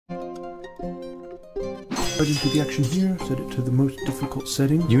Right into the action here, set it to the most difficult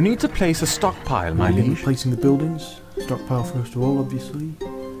setting. You need to place a stockpile, my liege. Placing the buildings. Stockpile first of all, obviously.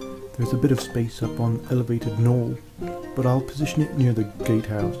 There's a bit of space up on elevated knoll, but I'll position it near the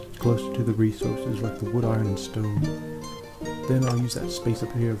gatehouse, closer to the resources like the wood, iron and stone. Then I'll use that space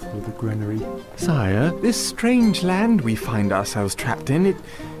up here for the granary. Sire, this strange land we find ourselves trapped in, it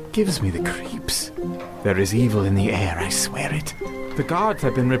gives me the creeps. There is evil in the air, I swear it. The guards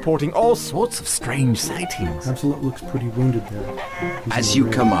have been reporting all sorts of strange sightings. Lancelot looks pretty wounded there. As you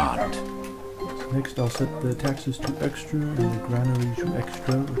command. Next I'll set the taxes to extra and the granary to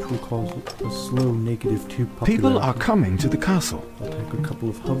extra, which will cause a slow -2 popularity. People are coming to the castle. I'll take a couple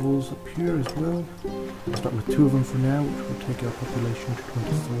of hovels up here as well. I'll start with 2 of them for now, which will take our population to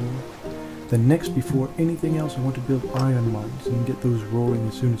 24. Then next, before anything else, I want to build iron mines and get those roaring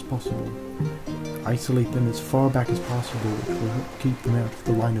as soon as possible. Isolate them as far back as possible, which will help keep them out of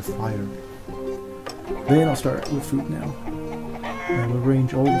the line of fire. Then I'll start with food now. I'll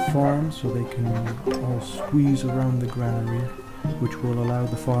arrange all the farms so they can all squeeze around the granary, which will allow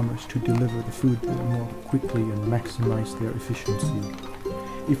the farmers to deliver the food more quickly and maximize their efficiency.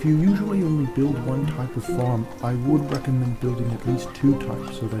 If you usually only build one type of farm, I would recommend building at least 2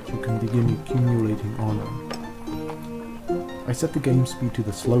 types so that you can begin accumulating honor. I set the game speed to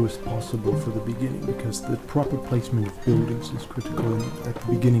the slowest possible for the beginning because the proper placement of buildings is critical at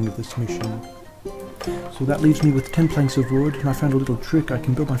the beginning of this mission. So that leaves me with 10 planks of wood, and I found a little trick. I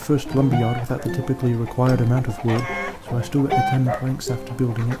can build my first lumberyard without the typically required amount of wood, so I still get the 10 planks after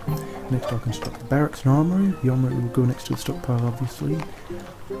building it. Next I'll construct the barracks and armory. The armory will go next to the stockpile, obviously.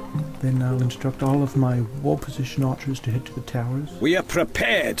 Then I'll instruct all of my wall position archers to head to the towers. We are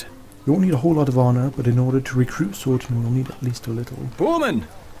prepared! You won't need a whole lot of honor, but in order to recruit swordsmen you'll need at least a little. Bowman,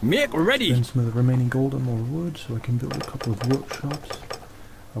 make ready! Spend some of the remaining gold on more wood, so I can build a couple of workshops.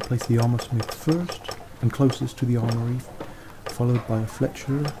 I'll place the armor smith first, and closest to the armory, followed by a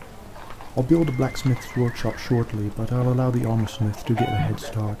fletcher. I'll build a blacksmith's workshop shortly, but I'll allow the armor smith to get a head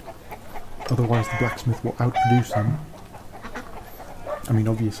start. Otherwise the blacksmith will outproduce him. I mean,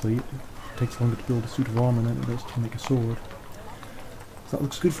 obviously, it takes longer to build a suit of armor than it does to make a sword. So that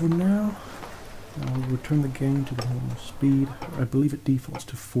looks good for now. I'll return the game to the normal speed. I believe it defaults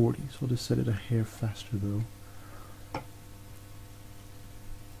to 40, so I'll just set it a hair faster though.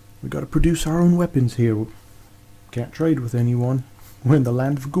 We gotta produce our own weapons here. Can't trade with anyone. We're in the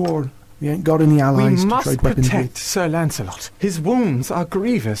land of gore. We ain't got any allies to trade weapons with. We must protect Sir Lancelot. His wounds are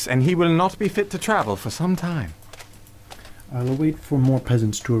grievous, and he will not be fit to travel for some time. I'll wait for more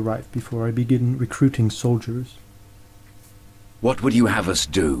peasants to arrive before I begin recruiting soldiers. What would you have us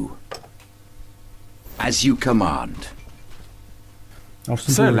do? As you command.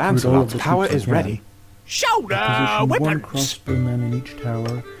 Sir Lancelot's power is ready. Shoulder One weapons! crossbowman in each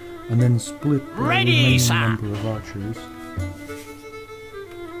tower, and then split the remaining number of archers.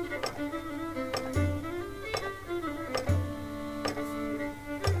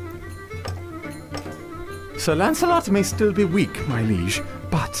 Sir Lancelot may still be weak, my liege,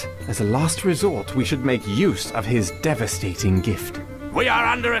 but as a last resort we should make use of his devastating gift. We are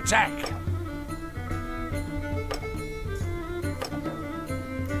under attack!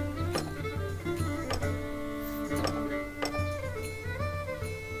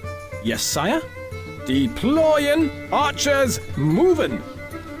 Yes, sire. Deploying! Archers, moving!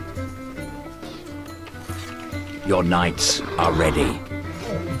 Your knights are ready.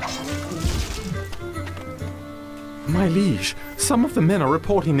 My liege, some of the men are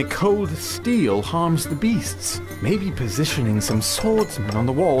reporting the cold steel harms the beasts. Maybe positioning some swordsmen on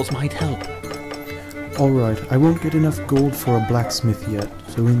the walls might help. Alright, I won't get enough gold for a blacksmith yet,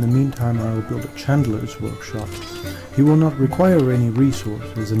 so in the meantime I will build a chandler's workshop. He will not require any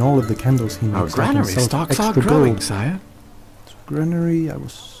resources, and all of the candles he makes Our granary stocks are growing, sire. So granary, I will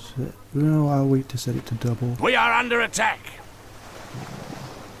set... No, I'll wait to set it to double. We are under attack!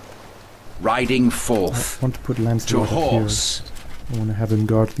 Riding forth. I want to put Lancelot to horse. Up here. I want to have him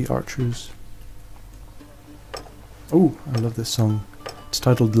guard the archers. Oh, I love this song. It's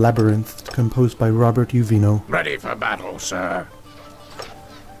titled Labyrinth, composed by Robert Uvino. Ready for battle, sir.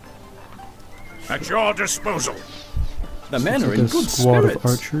 At your disposal. The men are in good squad spirits. Of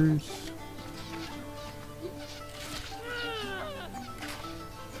archers.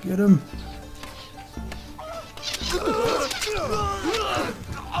 Get him!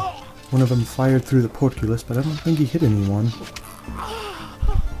 One of them fired through the portcullis, but I don't think he hit anyone.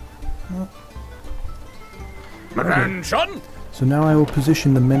 Attention! So now I will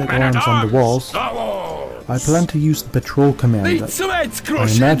position the men-at-arms on the walls. I I plan to use the patrol command Need that some heads I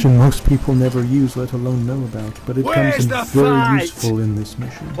crushing. imagine most people never use, let alone know about, but it Where's comes in the very fight? useful in this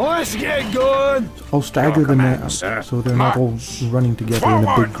mission. Let's get going. I'll stagger Your them command, out sir. so they're not all running together in a big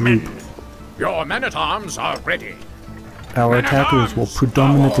Forward, group. men. Your men-at-arms are ready. Our Men at attackers will arms,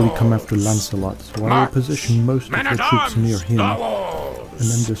 predominantly the come after walls. Lancelot, so I will March. position most of the troops near him, the and walls.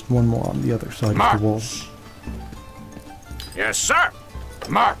 then just one more on the other side of the wall. March. Yes, sir.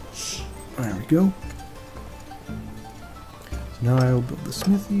 March. There we go. So now I'll build the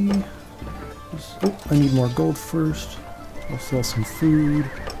smithy. Oh, I need more gold first. I'll sell some food,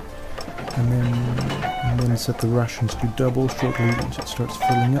 and then set the rations to double shortly once it starts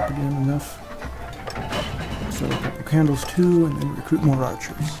filling up again enough. Sell a couple candles too, and then recruit more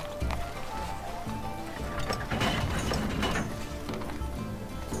archers.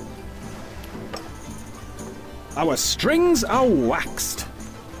 Our strings are waxed.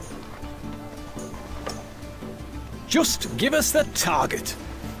 Just give us the target.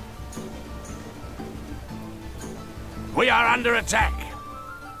 We are under attack.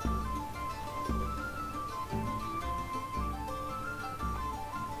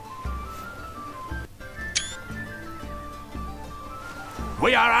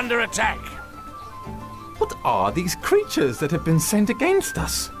 We are under attack. What are these creatures that have been sent against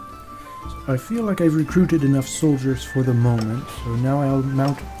us? I feel like I've recruited enough soldiers for the moment, so now I'll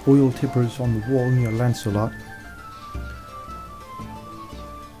mount oil tippers on the wall near Lancelot.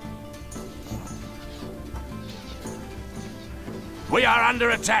 We are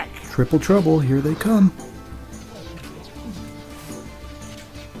under attack. Triple trouble, here they come.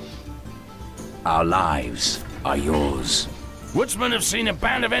 Our lives are yours. Woodsmen have seen a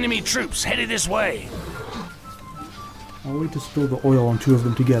band of enemy troops headed this way. I'll wait to spill the oil on two of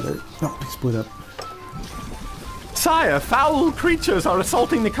them together. Oh, they split up. Sire, foul creatures are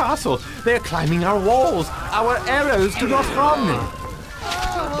assaulting the castle. They're climbing our walls. Our arrows do not harm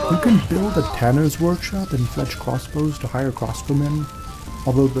them. You can build a tanner's workshop and fetch crossbows to hire crossbowmen,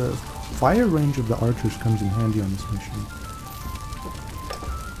 although the fire range of the archers comes in handy on this mission.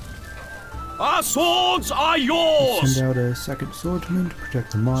 Our swords are yours. Send out a second swordsman to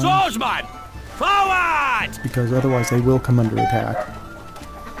protect the mines, Swordsman, forward! because otherwise they will come under attack.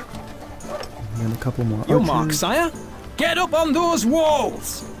 And then a couple more Your archers. mark, sire. Get up on those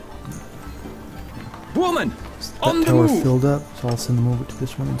walls. Woman, on That the tower move. filled up, so I'll send them over to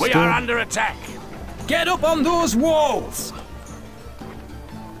this one instead. We are under attack. Get up on those walls.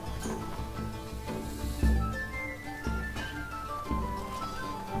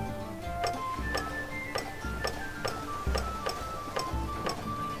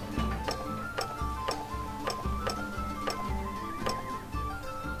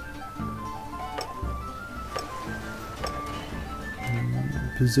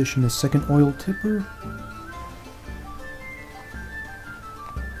 Position a second oil tipper.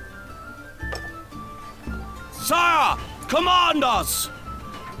 Sire, command us.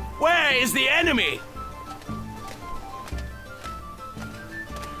 Where is the enemy?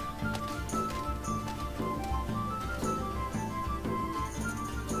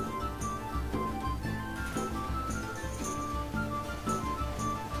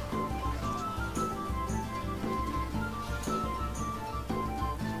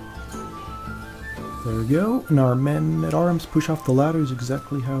 There we go. And our men at arms push off the ladders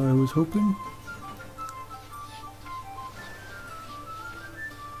exactly how I was hoping.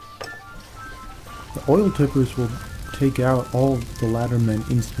 The oil tippers will take out all the ladder men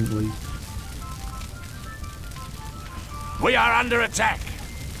instantly. We are under attack.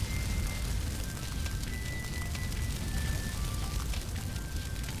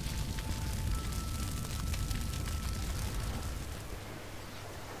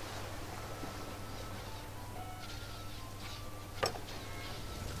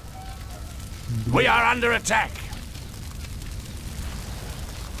 We are under attack.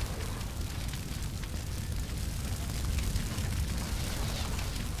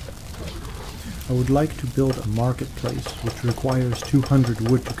 I would like to build a marketplace, which requires 200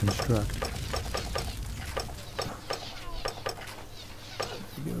 wood to construct.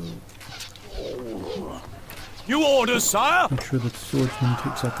 There we go. You order, sire? Make sure that the swordsman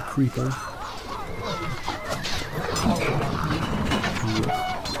takes out the creeper.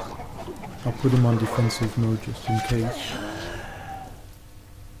 Yes. I'll put him on defensive mode just in case.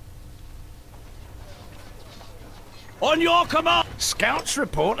 On your command! Scouts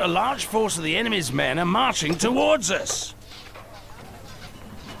report a large force of the enemy's men are marching towards us.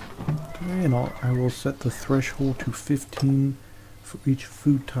 Okay, and I will set the threshold to 15 for each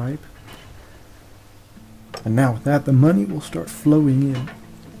food type. And now with that, the money will start flowing in.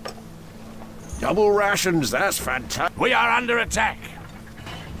 Double rations, that's fantastic. We are under attack.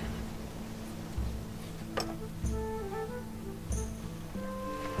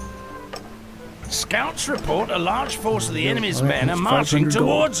 Scouts report a large force of the enemy's men are marching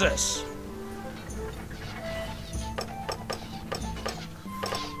towards us.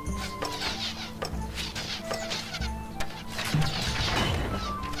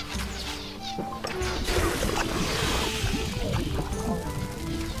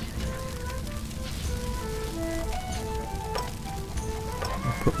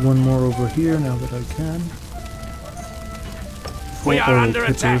 Put one more over here now that I can. We are under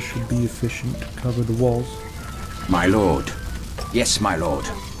Clippers attack. should be efficient to cover the walls. My lord. Yes, my lord.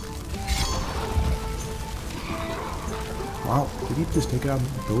 Wow, did he just take out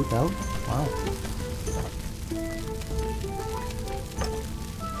both out? Wow.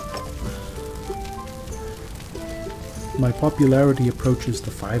 My popularity approaches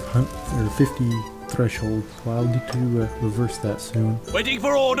the 500 or 50 threshold, so I'll need to reverse that soon. Waiting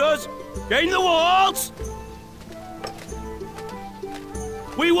for orders. Gain the walls.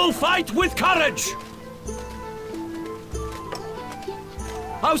 We will fight with courage.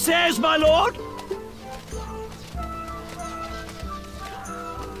 How says my lord?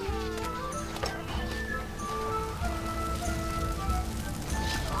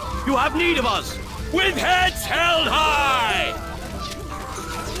 You have need of us. With heads held high.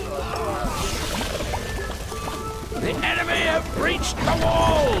 The enemy have breached the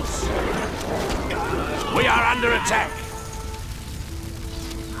walls. We are under attack.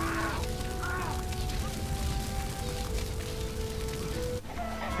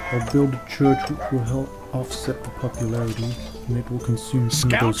 I'll build a church which will help offset the popularity, and it will consume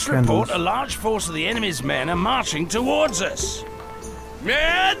some of those Scouts candles. report a large force of the enemy's men are marching towards us.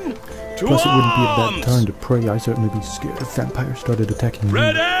 Men, to Plus, it wouldn't be a arms! bad time to pray. I'd certainly be scared if vampires started attacking me.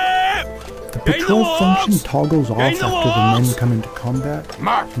 Ready! The Gain the patrol walls! function toggles off Gain the after the men walls! come into combat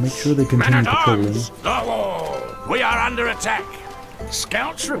March! to make sure they continue patrolling. Men-at-arms! The wall! We are under attack.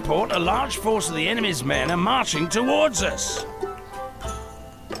 Scouts report a large force of the enemy's men are marching towards us.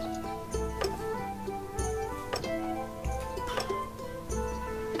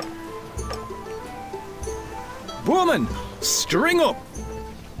 Woman, string up!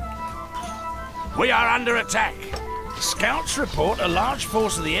 We are under attack. Scouts report a large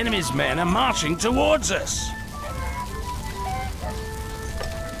force of the enemy's men are marching towards us.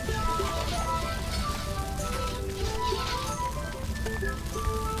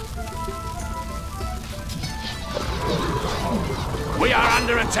 We are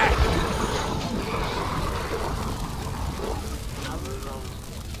under attack.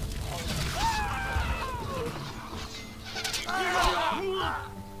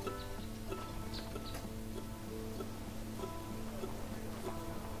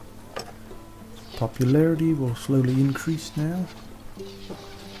 Popularity will slowly increase now.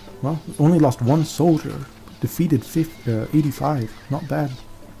 Well, only lost one soldier. Defeated 85. Not bad.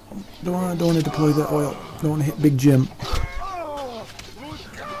 Don't want to deploy the oil. Don't want to hit Big Jim.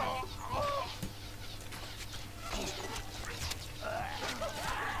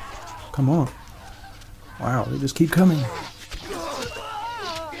 Come on. Wow, they just keep coming.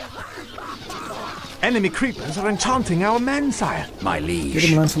 Enemy creepers are enchanting our men, sire. My Get liege.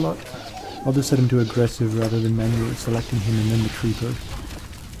 him, Lancelot. I'll just set him to aggressive rather than manually selecting him and then the creeper.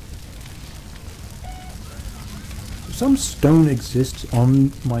 Some stone exists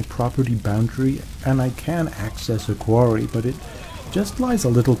on my property boundary, and I can access a quarry, but it just lies a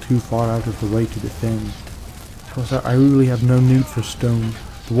little too far out of the way to defend. Of course, I really have no need for stone.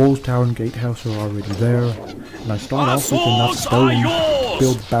 The walls, tower, and gatehouse are already there, and I start Our off with enough swords stone are to yours!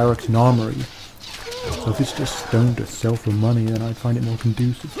 build barracks and armory. So if it's just stone to sell for money, then I'd find it more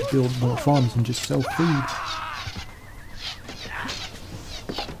conducive to build more farms and just sell food.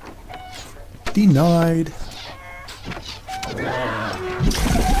 Denied.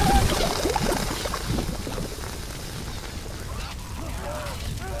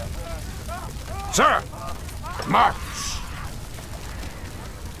 Sir, march!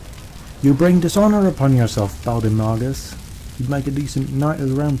 You bring dishonor upon yourself, Baldimagus. You'd make a decent knight of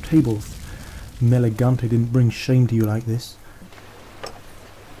the round table if Meligante didn't bring shame to you like this.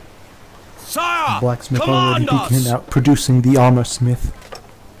 Sire, Blacksmith already command began us! out producing the armor smith.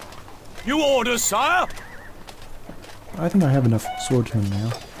 You order, sire? I think I have enough swordsmen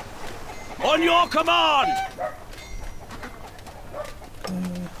now. On your command!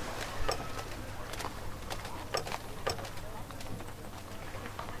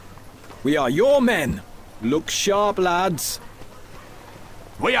 We are your men. Look sharp, lads.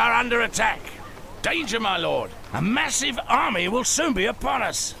 We are under attack. Danger, my lord. A massive army will soon be upon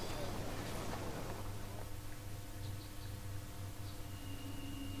us.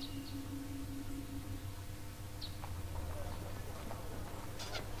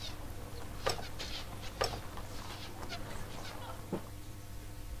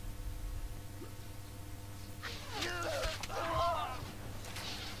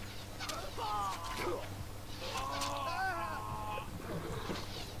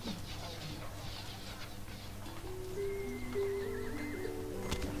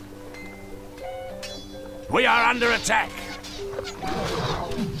 We are under attack.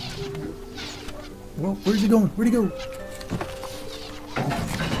 Well, where's he going? Where'd he go?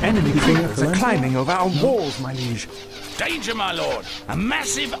 Enemy going creepers after are Lancelot? climbing over our walls, my liege. Danger, my lord. A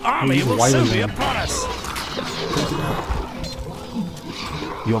massive army he's a will wily soon be man. upon us.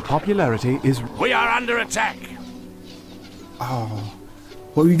 Your popularity is... We are under attack. Oh.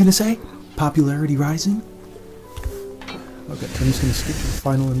 What were you gonna say? Popularity rising? Okay, I'm just gonna skip to the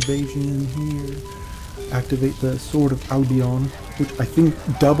final invasion here. Activate the Sword of Albion, which I think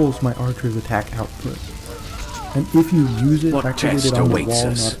doubles my archer's attack output. And if you use it, What activate test it on the awaits wall,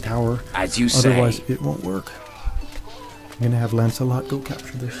 us? not a tower. As you say. Otherwise, it won't work. I'm gonna have Lancelot go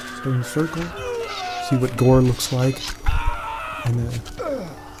capture this stone circle. See what Gore looks like in a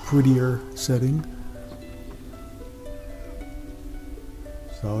prettier setting.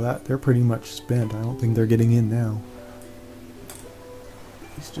 So that they're pretty much spent. I don't think they're getting in now.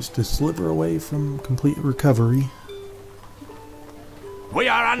 He's just a sliver away from complete recovery. We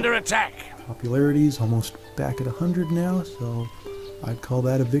are under attack. Popularity's almost back at 100 now, so I'd call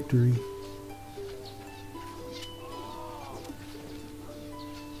that a victory.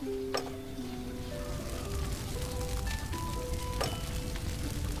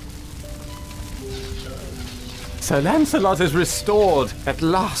 Sir Lancelot is restored. At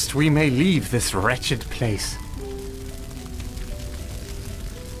last we may leave this wretched place.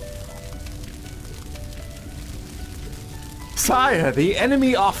 Sire, the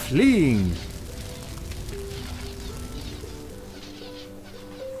enemy are fleeing.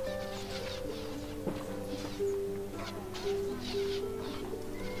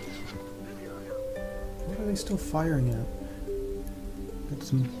 What are they still firing at? Got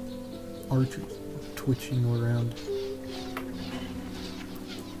some archers twitching around.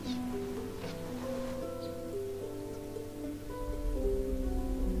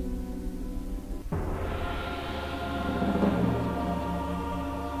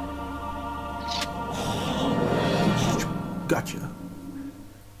 Gotcha.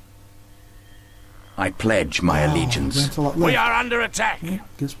 I pledge my allegiance. Lancelot We left. are under attack.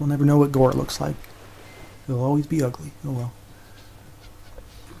 Guess we'll never know what Gore looks like. He'll always be ugly. Oh well.